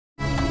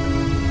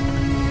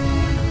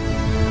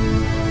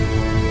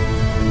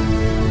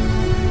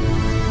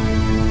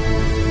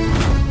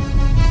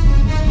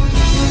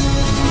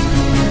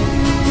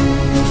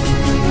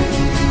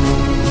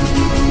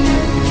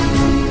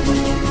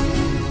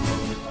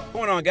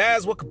going on,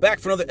 guys? Welcome back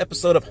for another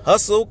episode of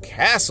Hustle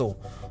Castle.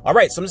 All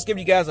right, so I'm just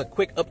giving you guys a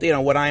quick update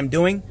on what I am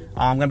doing.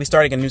 I'm going to be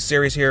starting a new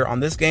series here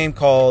on this game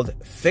called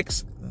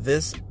Fix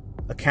This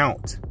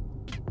Account.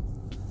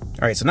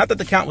 All right, so not that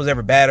the account was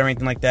ever bad or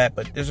anything like that,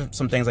 but there's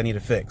some things I need to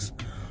fix.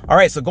 All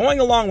right, so going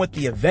along with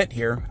the event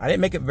here, I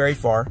didn't make it very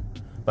far,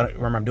 but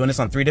remember, I'm doing this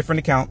on 3 different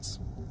accounts.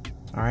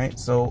 All right,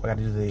 so I got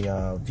to do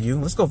the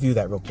view. Let's go view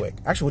that real quick.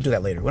 Actually, we'll do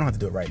that later. We don't have to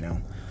do it right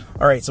now.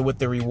 All right, so with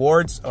the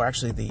rewards, or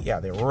actually the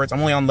rewards, I'm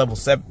only on level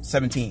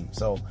 17,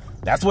 so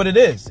that's what it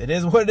is. It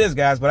is what it is,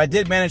 guys, but I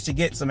did manage to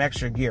get some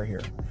extra gear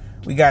here.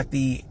 We got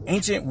the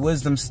Ancient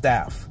Wisdom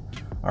Staff,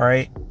 all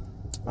right?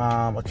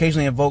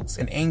 Occasionally invokes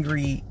an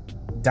angry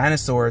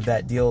dinosaur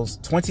that deals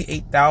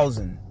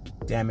 28,000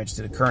 damage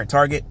to the current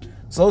target,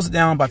 slows it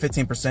down by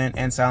 15%,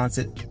 and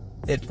silences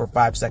it for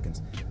 5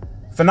 seconds.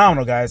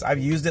 Phenomenal, guys. I've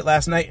used it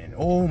last night, and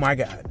oh my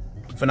god,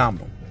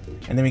 phenomenal.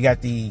 And then we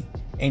got the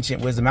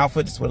Ancient Wisdom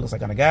Outfit. This is what it looks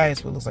like on a guy. This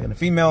is what it looks like on a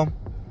female.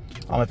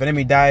 If an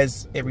enemy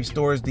dies, it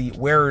restores the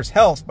wearer's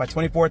health by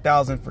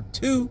 24,000 for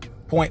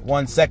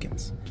 2.1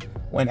 seconds.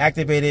 When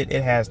activated,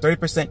 it has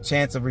 30%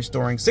 chance of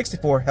restoring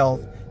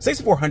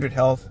 6,400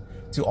 health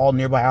to all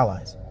nearby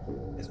allies.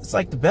 It's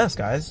like the best,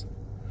 guys.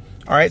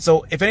 All right,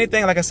 so if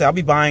anything, like I said, I'll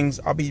be buying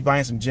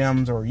some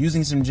gems or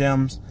using some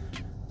gems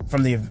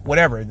from the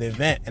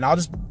event, and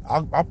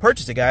I'll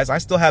purchase it, guys. I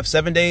still have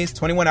 7 days,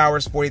 21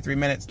 hours, 43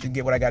 minutes to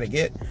get what I got to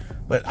get.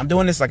 But I'm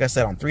doing this, like I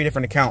said, on 3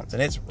 different accounts,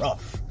 and it's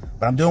rough.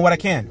 But I'm doing what I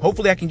can.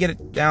 Hopefully, I can get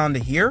it down to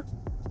here,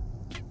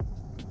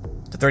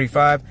 to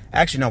 35.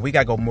 Actually, no, we got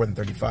to go more than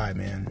 35,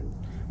 man.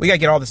 We got to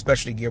get all the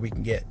specialty gear we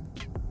can get.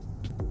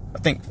 I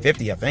think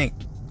 50, I think.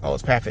 Oh,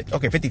 it's past 50.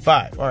 Okay,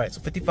 55. All right,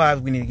 so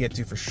 55 we need to get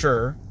to for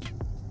sure.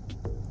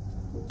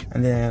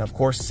 And then, of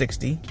course,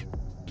 60.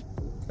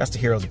 That's the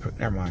heroes.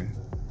 Never mind.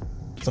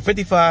 So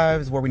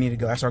 55 is where we need to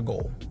go. That's our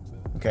goal.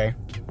 Okay.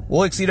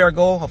 We'll exceed our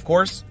goal, of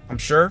course, I'm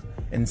sure,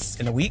 in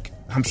a week.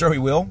 I'm sure we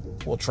will.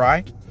 We'll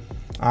try.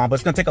 But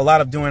it's going to take a lot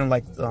of doing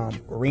like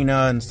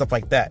arena and stuff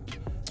like that.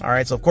 All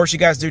right. So, of course, you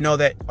guys do know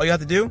that all you have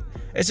to do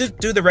is just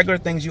do the regular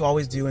things you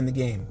always do in the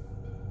game.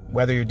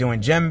 Whether you're doing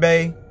Gem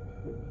Bay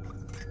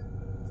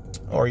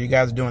or you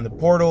guys are doing the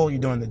portal, you're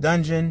doing the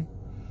dungeon.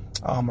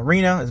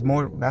 Arena is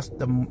that's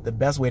the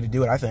best way to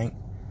do it, I think.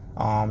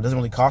 It doesn't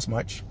really cost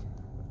much.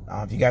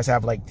 If you guys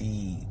have like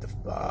the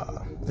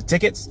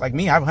tickets, like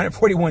me, I have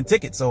 141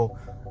 tickets, so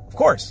of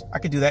course I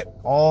could do that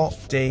all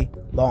day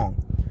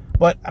long.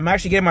 But I'm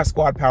actually getting my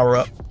squad power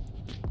up.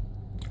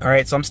 All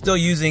right, so I'm still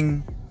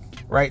using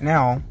right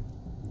now.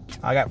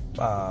 I got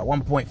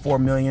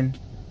 1.4 million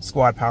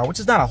squad power, which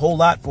is not a whole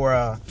lot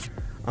for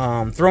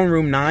Throne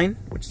Room 9,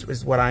 which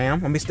is what I am.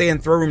 I'm gonna stay in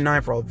Throne Room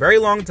 9 for a very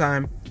long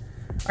time.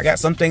 I got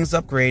some things to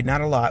upgrade,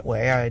 not a lot.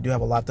 I do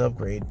have a lot to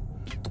upgrade,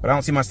 but I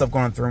don't see myself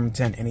going on Throne Room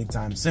 10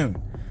 anytime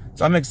soon.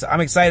 So I'm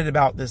excited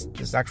about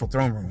this actual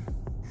throne room.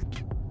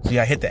 So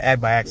yeah, I hit the ad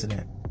by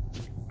accident.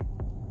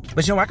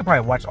 But you know, I could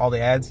probably watch all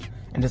the ads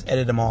and just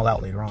edit them all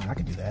out later on. I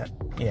could do that.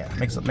 Yeah,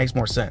 it makes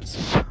more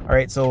sense. All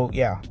right, so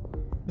yeah,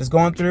 just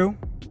going through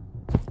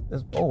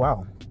this. Oh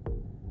wow,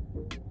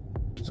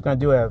 just gonna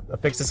do a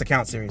Fix This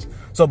Account series.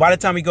 So by the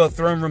time we go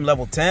throne room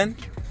level 10,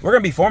 we're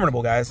gonna be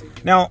formidable, guys.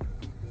 Now,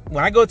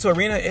 when I go to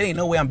arena, it ain't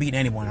no way I'm beating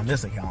anyone on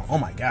this account. Oh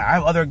my god, I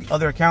have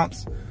other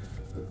accounts.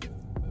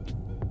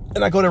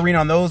 And I go to arena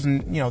on those,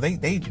 and you know they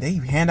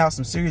hand out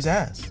some serious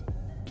ass,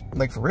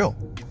 like for real.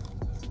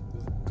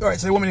 All right,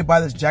 so they want me to buy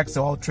this Jack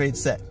to All Trade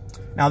set.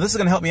 Now this is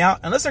gonna help me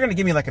out, unless they're gonna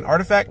give me like an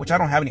artifact, which I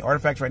don't have any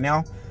artifacts right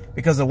now,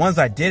 because the ones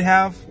I did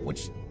have,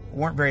 which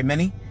weren't very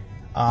many,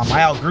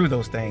 I outgrew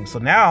those things. So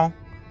now,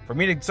 for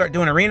me to start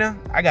doing arena,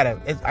 I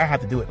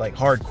have to do it like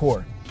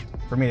hardcore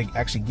for me to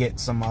actually get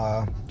some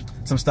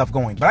stuff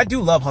going. But I do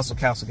love Hustle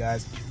Castle,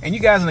 guys, and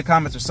you guys in the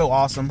comments are so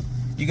awesome.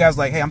 You guys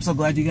like, hey, I'm so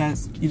glad you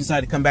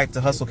decided to come back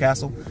to Hustle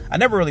Castle. I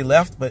never really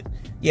left, but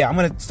yeah, I'm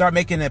gonna start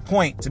making a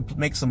point to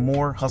make some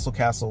more Hustle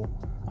Castle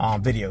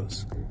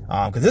videos,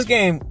 because this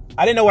game,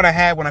 I didn't know what I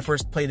had when I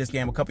first played this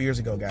game a couple years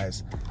ago,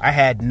 guys. I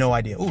had no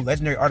idea. Ooh,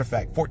 legendary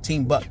artifact,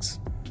 14 bucks.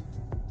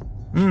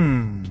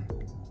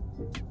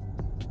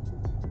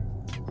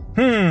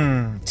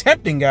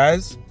 Tempting,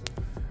 guys.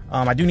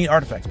 I do need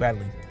artifacts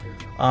badly.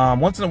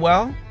 Once in a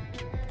while,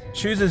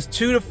 chooses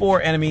 2 to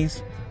 4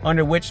 enemies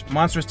under which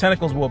monstrous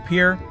tentacles will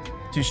appear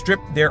to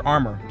strip their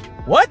armor.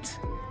 What?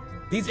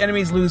 These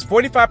enemies lose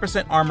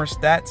 45% armor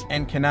stats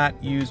and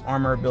cannot use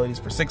armor abilities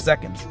for 6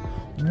 seconds.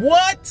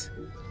 What?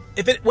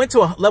 If it went to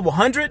a level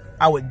 100,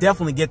 I would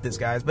definitely get this,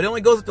 guys, but it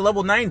only goes up to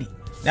level 90.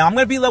 Now, I'm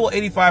going to be level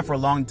 85 for a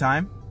long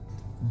time,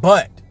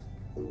 but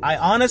I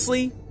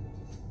honestly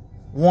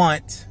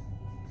want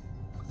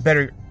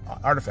better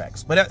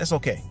artifacts, but that's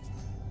okay.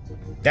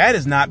 That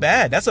is not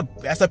bad. That's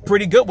a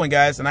pretty good one,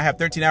 guys, and I have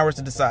 13 hours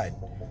to decide.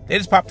 They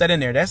just popped that in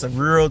there. That's a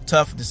real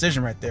tough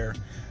decision right there.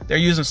 They're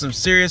using some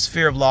serious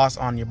fear of loss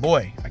on your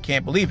boy. I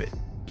can't believe it.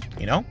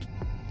 You know?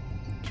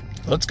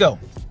 Let's go.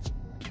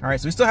 All right,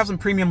 so we still have some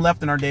premium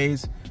left in our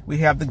days. We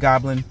have the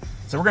goblin.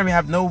 So we're going to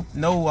have no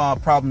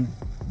problem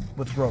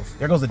with growth.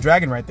 There goes the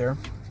dragon right there.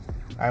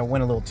 I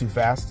went a little too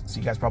fast, so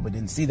you guys probably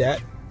didn't see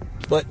that.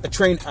 But a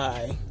trained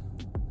eye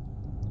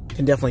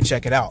can definitely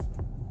check it out.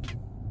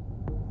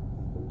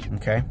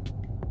 Okay.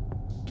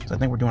 So I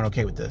think we're doing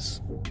okay with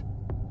this.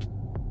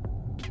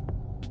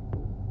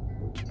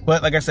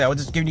 But like I said, I was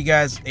just giving you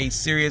guys a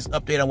serious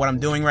update on what I'm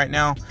doing right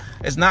now.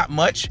 It's not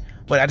much,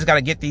 but I just got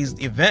to get these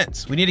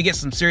events. We need to get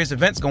some serious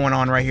events going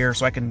on right here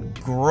so I can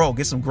grow,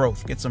 get some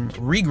growth, get some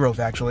regrowth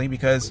actually,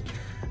 because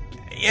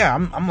yeah,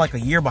 I'm like a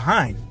year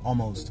behind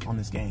almost on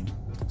this game.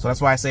 So that's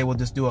why I say we'll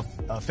just do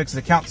a fixed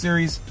account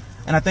series.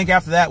 And I think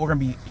after that, we're going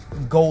to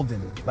be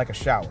golden like a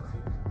shower.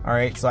 All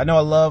right. So I know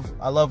I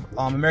love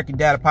American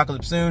Dad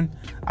Apocalypse Soon.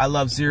 I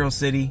love Zero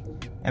City,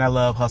 and I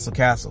love Hustle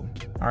Castle.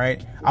 All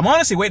right. I'm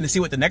honestly waiting to see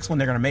what the next one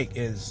they're going to make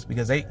is,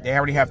 because they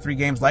already have 3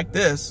 games like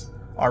this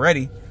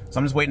already. So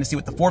I'm just waiting to see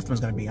what the 4th one's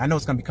going to be. I know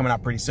it's going to be coming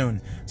out pretty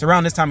soon. It's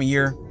around this time of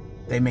year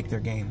they make their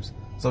games.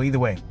 So either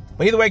way.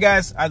 But either way,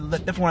 guys, I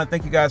definitely want to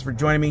thank you guys for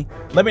joining me.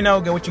 Let me know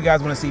what you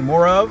guys want to see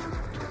more of.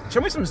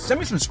 Send me some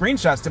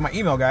screenshots to my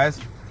email, guys,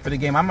 for the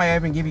game. I might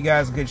even give you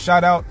guys a good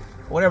shout out,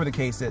 whatever the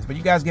case is. But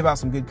you guys give out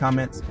some good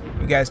comments.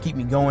 You guys keep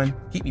me going,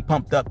 keep me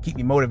pumped up, keep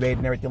me motivated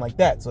and everything like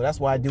that. So that's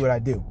why I do what I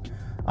do.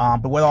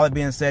 But with all that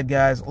being said,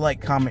 guys,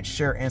 like, comment,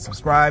 share, and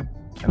subscribe.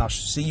 And I'll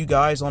see you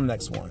guys on the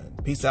next one.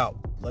 Peace out.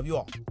 Love you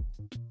all.